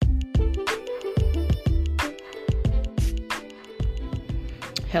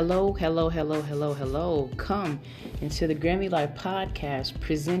Hello, hello, hello, hello, hello. Come into the Grammy Life podcast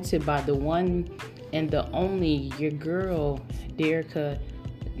presented by the one and the only, your girl, Derica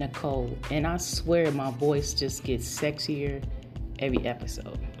Nicole. And I swear my voice just gets sexier every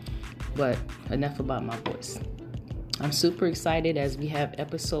episode. But enough about my voice. I'm super excited as we have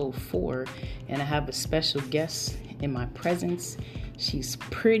episode 4 and I have a special guest in my presence. She's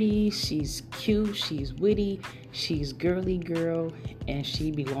pretty, she's cute, she's witty, she's girly girl, and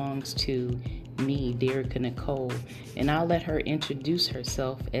she belongs to me, Derica Nicole. And I'll let her introduce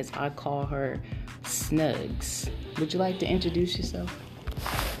herself as I call her Snugs. Would you like to introduce yourself?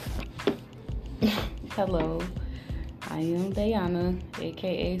 Hello, I am Diana,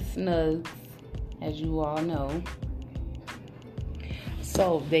 aka Snugs, as you all know.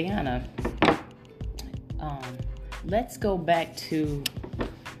 So, Diana, let's go back to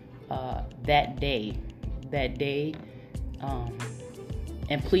that day.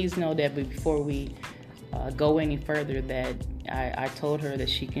 And please know that before we go any further, that I told her that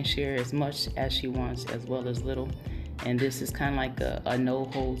she can share as much as she wants as well as little. And this is kind of like a no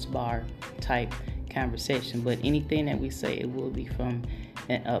holds bar type conversation. But anything that we say, it will be from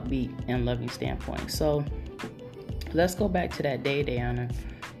an upbeat and loving standpoint. So let's go back to that day, Diana,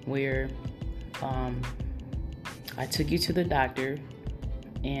 where I took you to the doctor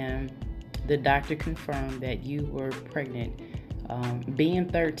and the doctor confirmed that you were pregnant. Being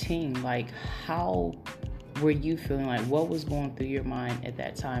 13, like, how were you feeling? Like, what was going through your mind at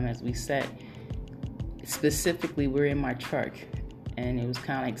that time? As we said, specifically, we're in my truck and it was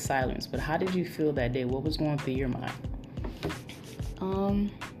kind of like silence, but how did you feel that day? What was going through your mind?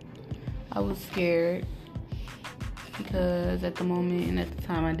 I was scared because at the moment and at the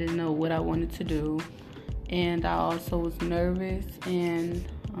time I didn't know what I wanted to do, and I also was nervous, and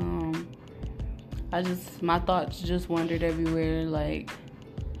my thoughts just wandered everywhere, like,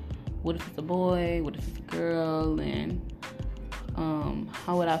 what if it's a boy, what if it's a girl, and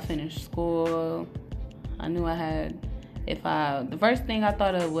how would I finish school? I knew the first thing I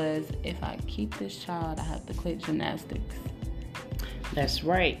thought of was, if I keep this child, I have to quit gymnastics. That's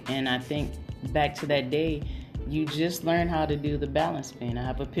right. And I think back to that day, you just learned how to do the balance beam. I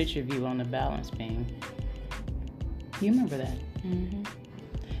have a picture of you on the balance beam. You remember that? Mm-hmm.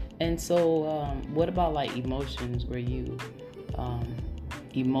 And so what about like emotions? Were you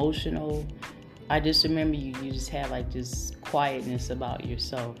emotional? I just remember you just had like just quietness about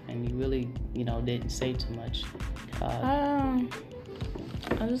yourself, and you really, didn't say too much. I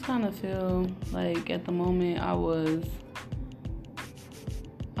just kind of feel like at the moment I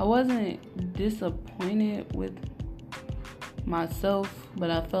wasn't disappointed with myself, but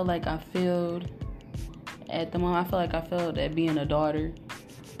I felt like I failed. At the moment, I felt like I failed at being a daughter,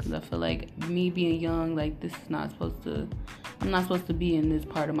 because I feel like me being young, like, I'm not supposed to be in this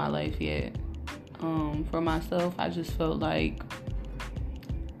part of my life yet. For myself, I just felt like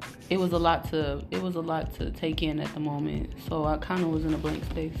it was a lot to take in at the moment. So I kind of was in a blank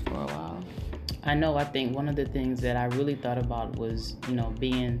space for a while. I think one of the things that I really thought about was,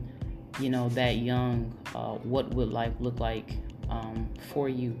 being, that young, what would life look like for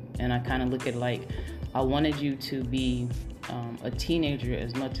you? And I kind of look at it like, I wanted you to be a teenager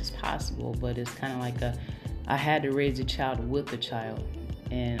as much as possible, but it's kind of like I had to raise a child with a child,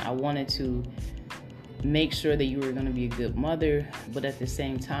 and I wanted to make sure that you were going to be a good mother, but at the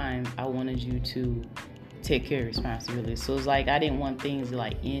same time, I wanted you to take care of responsibility. So it's like I didn't want things to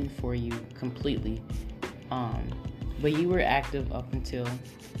like end for you completely, but you were active up until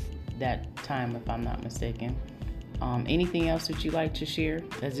that time, if I'm not mistaken. Anything else that you'd like to share?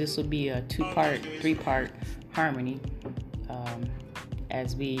 As this will be a 3-part harmony,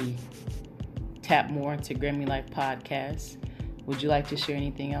 as we tap more into Grammy Life podcast. Would you like to share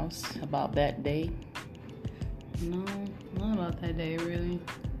anything else about that day? No, not about that day, really.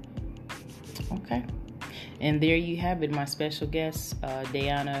 Okay. And there you have it, my special guest,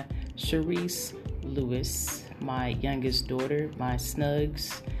 Diana Sharice Lewis, my youngest daughter, my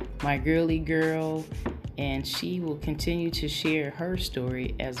Snugs, my girly girl, and she will continue to share her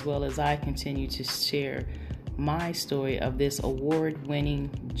story as well as I continue to share my story of this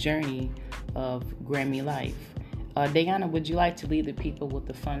award-winning journey of Grammy Life. Diana, would you like to leave the people with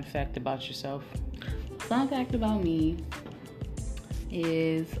a fun fact about yourself? Fun fact about me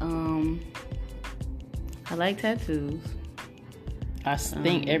is I like tattoos. I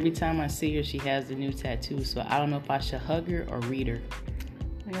think every time I see her, she has a new tattoo, so I don't know if I should hug her or read her.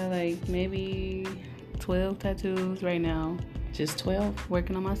 I got like maybe 12 tattoos right now. Just 12?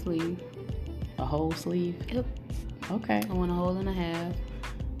 Working on my sleeve. A whole sleeve? Yep. Okay. I want a hole and a half.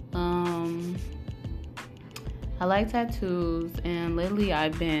 I like tattoos, and lately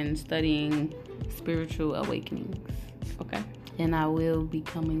I've been studying spiritual awakenings. Okay. And I will be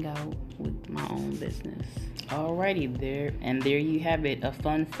coming out with my own business. Alrighty, there you have it. A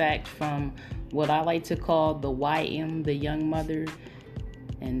fun fact from what I like to call the YM, the young mother.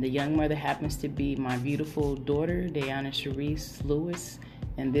 And the young mother happens to be my beautiful daughter, Diana Sharice Lewis.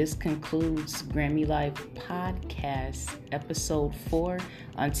 And this concludes Grammy Life Podcast, episode 4.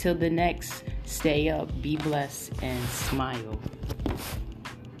 Until the next, stay up, be blessed, and smile.